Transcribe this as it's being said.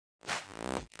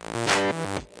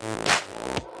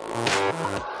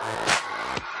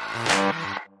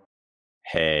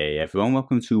Hey everyone,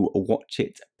 welcome to Watch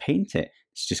It, Paint It.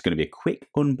 It's just going to be a quick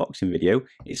unboxing video.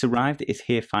 It's arrived, it's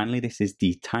here finally. This is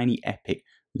the Tiny Epic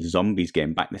Zombies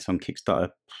game. Back this on Kickstarter.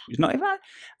 It's not even,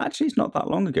 actually it's not that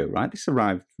long ago, right? This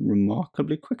arrived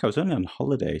remarkably quick. I was only on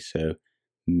holiday, so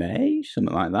May,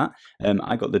 something like that.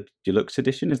 I got the deluxe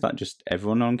edition. Is that just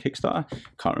everyone on Kickstarter?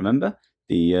 Can't remember.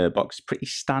 The box is pretty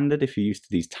standard if you're used to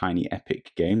these Tiny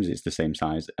Epic games. It's the same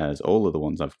size as all of the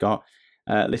ones I've got.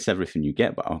 Lists everything you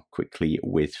get, but I'll quickly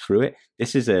whiz through it.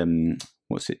 This is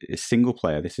what's it? It's single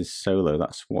player. This is solo.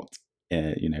 That's what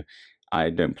I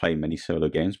don't play many solo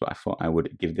games, but I thought I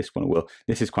would give this one a whirl.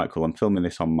 This is quite cool. I'm filming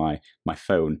this on my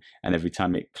phone, and every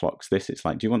time it clocks this, it's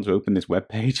like, do you want to open this web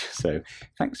page? So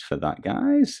thanks for that,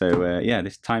 guys. So yeah,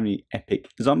 this Tiny Epic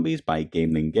Zombies by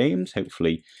Gameling Games.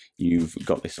 Hopefully you've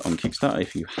got this on Kickstarter.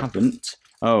 If you haven't,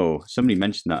 oh, somebody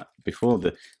mentioned that before.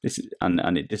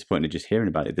 And it disappointed just hearing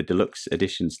about it. The deluxe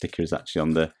edition sticker is actually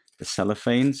on the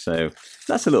cellophane, so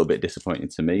that's a little bit disappointing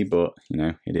to me. But you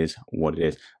know, it is what it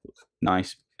is.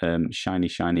 Nice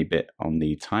shiny bit on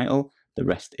the title. The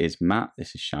rest is matte.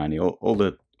 This is shiny. All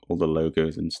the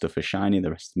logos and stuff are shiny.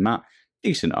 The rest is matte.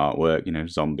 Decent artwork. You know,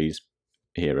 zombies,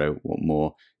 hero. What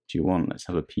more do you want? Let's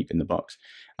have a peep in the box.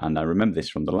 And I remember this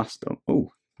from the last.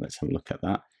 Oh, let's have a look at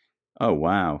that. Oh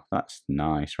wow, that's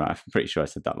nice, right? I'm pretty sure I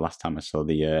said that last time I saw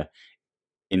the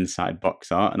inside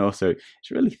box art, and also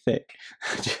it's really thick.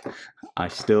 I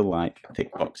still like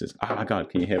thick boxes. Oh my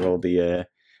god, can you hear all the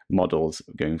models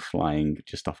going flying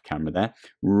just off camera there?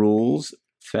 Rules,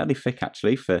 fairly thick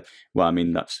actually. Well, I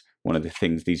mean, that's one of the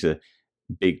things. These are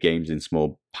big games in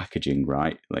small packaging,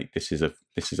 right? Like this is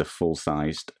a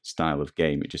full-sized style of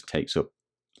game. It just takes up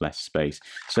less space.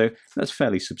 So that's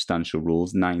fairly substantial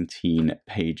rules. 19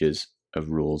 pages of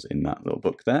rules in that little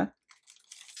book there.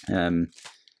 I'm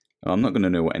not going to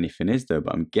know what anything is though,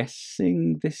 but I'm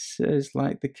guessing this is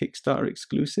like the Kickstarter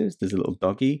exclusives. There's a little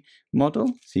doggy model,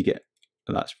 so you get.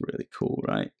 That's really cool,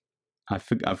 right?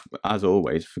 I've as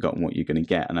always forgotten what you're going to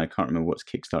get, and I can't remember what's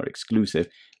Kickstarter exclusive.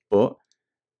 But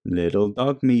little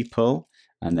dog meeple,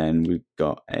 and then we've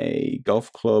got a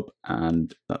golf club,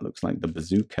 and that looks like the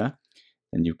bazooka.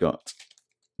 Then you've got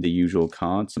the usual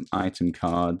cards, some item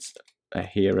cards, a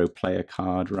hero player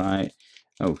card, right?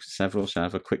 Oh, several. Shall I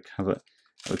have a quick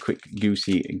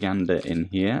goosey gander in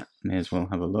here? May as well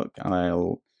have a look.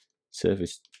 I'll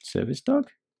service dog,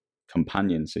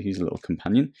 companion. So he's a little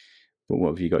companion. But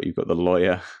what have you got? You've got the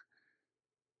lawyer,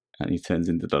 and he turns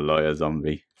into the lawyer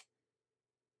zombie.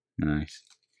 Nice.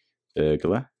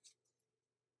 Burglar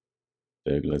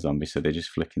zombie. So they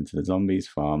just flick into the zombies.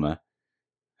 Farmer.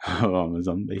 Oh, I'm a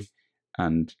zombie.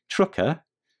 And trucker.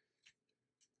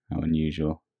 How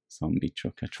unusual. Zombie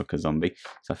trucker zombie.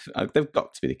 So they've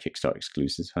got to be the Kickstarter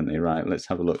exclusives, haven't they? Right, let's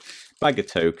have a look. Bag of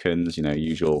tokens, you know,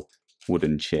 usual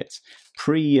wooden chits.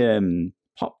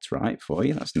 Popped, right, for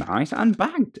you. That's nice. And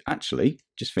bagged, actually.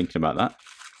 Just thinking about that.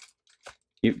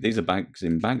 These are bags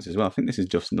in bags as well. I think this is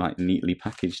just like neatly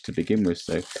packaged to begin with.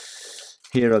 So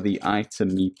here are the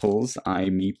item meeples,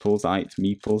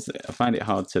 meeples. I find it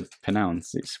hard to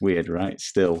pronounce. It's weird, right?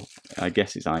 Still, I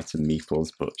guess it's item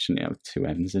meeples, but shouldn't it have two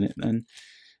M's in it then?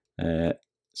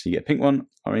 So you get a pink one,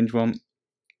 orange one,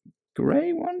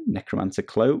 grey one, necromancer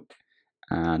cloak,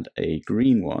 and a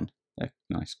green one. They're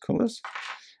nice colours.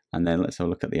 And then let's have a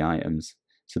look at the items.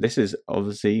 So this is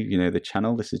obviously, you know, the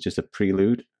channel. This is just a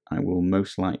prelude. I will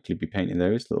most likely be painting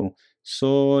those. Little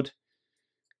sword,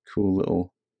 cool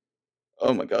little.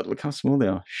 Oh my god, look how small they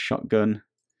are. Shotgun,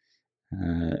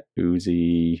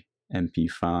 Uzi,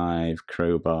 MP5,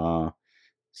 crowbar,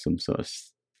 some sort of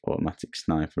automatic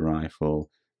sniper rifle,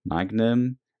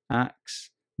 magnum, axe,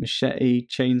 machete,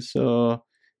 chainsaw.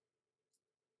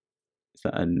 Is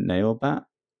that a nail bat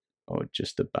or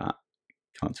just a bat?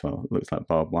 Can't tell. It looks like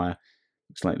barbed wire.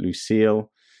 Looks like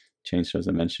Lucille. Chainsaw, as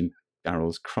I mentioned,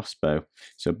 barrels, crossbow.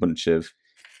 So a bunch of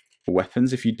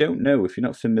weapons. If you don't know, if you're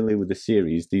not familiar with the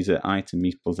series, these are item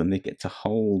meeples, and they get to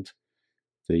hold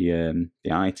the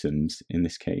items. In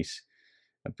this case,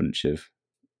 a bunch of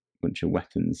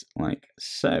weapons like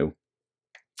so.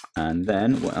 And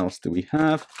then what else do we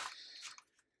have?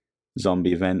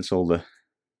 Zombie events, all the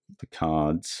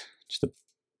cards, just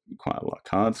quite a lot of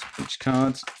cards. Which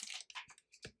cards?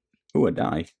 Oh, a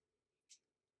die.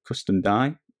 Custom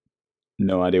die.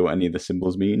 No idea what any of the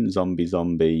symbols mean.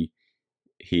 Zombie.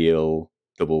 Heal,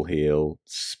 double heal,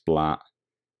 splat,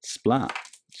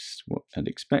 just what I'd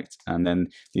expect. And then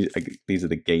these are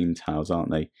the game tiles,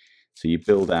 aren't they? So you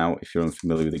build out, if you're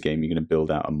unfamiliar with the game, you're going to build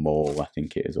out a mall, I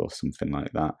think it is, or something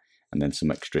like that. And then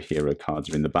some extra hero cards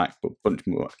are in the back, but a bunch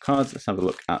more cards. Let's have a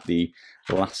look at the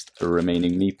last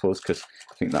remaining meeples, because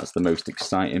I think that's the most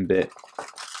exciting bit.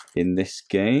 in this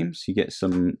game. So you get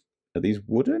some, are these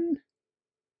wooden?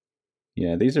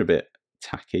 Yeah, these are a bit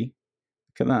tacky.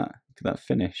 Look at that. Look at that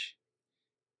finish.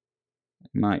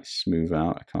 It might smooth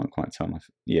out. I can't quite tell.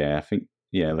 Yeah, I think,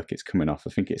 yeah, look, it's coming off. I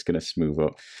think it's going to smooth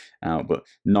up out, but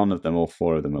none of them, all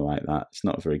 4 of them are like that. It's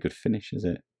not a very good finish, is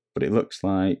it? But it looks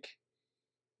like,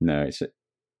 no,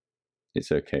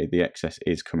 it's okay. The excess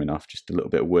is coming off. Just a little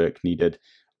bit of work needed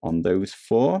on those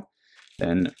 4.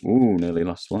 Then, ooh, nearly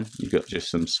lost one. You've got just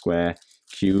some square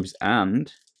cubes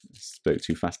and, spoke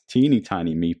too fast, teeny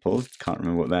tiny meeples. Can't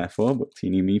remember what they're for, but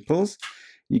teeny meeples.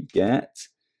 You get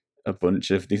a bunch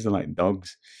of, these are like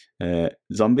dogs,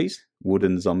 zombies,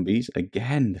 wooden zombies.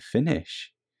 Again, the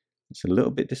finish. It's a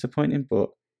little bit disappointing, but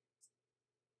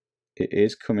it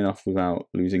is coming off without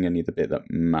losing any of the bit that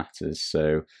matters.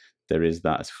 So there is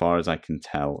that, as far as I can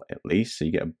tell, at least. So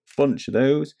you get a bunch of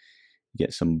those. You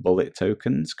get some bullet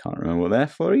tokens. Can't remember what they're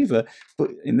for either.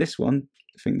 But in this one,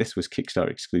 I think this was Kickstarter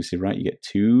exclusive, right? You get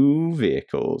 2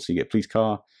 vehicles. So you get a police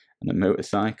car and a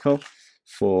motorcycle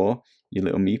for your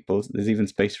little meeples. There's even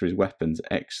space for his weapons.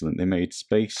 Excellent. They made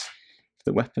space for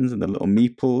the weapons, and the little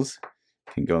meeples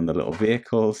can go on the little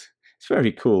vehicles. It's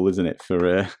very cool, isn't it,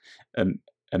 for a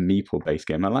meeple-based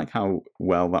game? I like how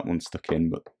well that one stuck in,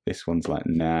 but this one's like,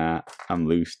 nah, I'm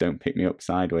loose. Don't pick me up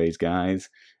sideways, guys.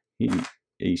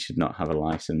 He should not have a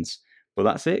license. But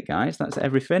that's it, guys. That's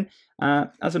everything.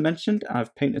 As I mentioned,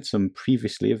 I've painted some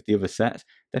previously of the other sets.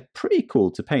 They're pretty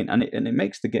cool to paint, and it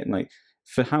makes the game, like,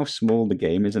 for how small the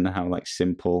game is and how like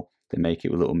simple they make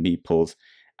it with little meeples.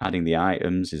 Adding the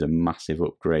items is a massive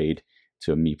upgrade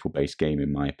to a meeple-based game,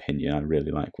 in my opinion. I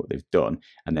really like what they've done,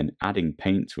 and then adding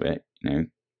paint to it, you know,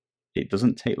 it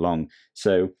doesn't take long.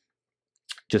 So,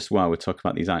 just while we're talking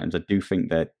about these items, I do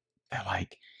think that they're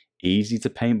like easy to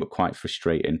paint, but quite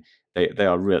frustrating. They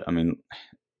are real. I mean,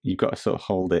 you've got to sort of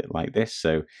hold it like this.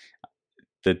 So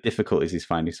the difficulties is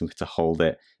finding something to hold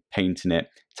it, painting it.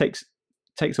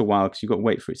 Takes a while because you've got to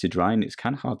wait for it to dry, and it's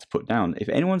kind of hard to put down. If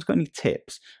anyone's got any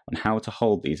tips on how to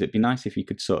hold these, it'd be nice if you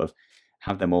could sort of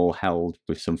have them all held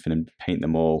with something and paint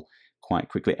them all quite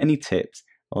quickly. Any tips,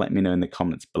 let me know in the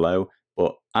comments below.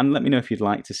 And let me know if you'd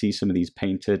like to see some of these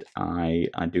painted. I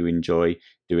do enjoy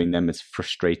doing them. As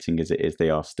frustrating as it is, they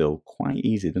are still quite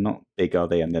easy. They're not big, are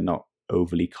they? And they're not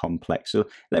overly complex. So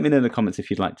let me know in the comments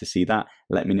if you'd like to see that.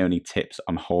 Let me know any tips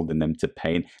on holding them to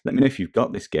paint. Let me know if you've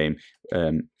got this game.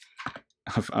 I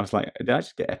was like, did I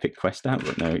just get Epic Quest out?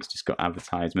 But no, it's just got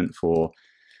advertisement for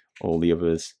all the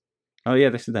others. Oh yeah,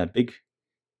 this is their big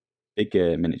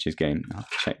miniatures game. I'll have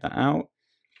to check that out.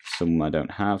 Some I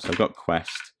don't have. So I've got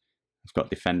Quest, I've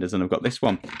got Defenders, and I've got this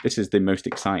one. This is the most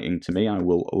exciting to me. I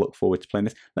will look forward to playing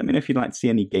this. Let me know if you'd like to see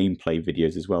any gameplay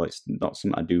videos as well. It's not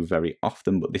something I do very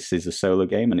often, but this is a solo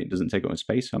game and it doesn't take up much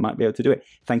space, so I might be able to do it.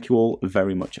 Thank you all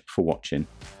very much for watching.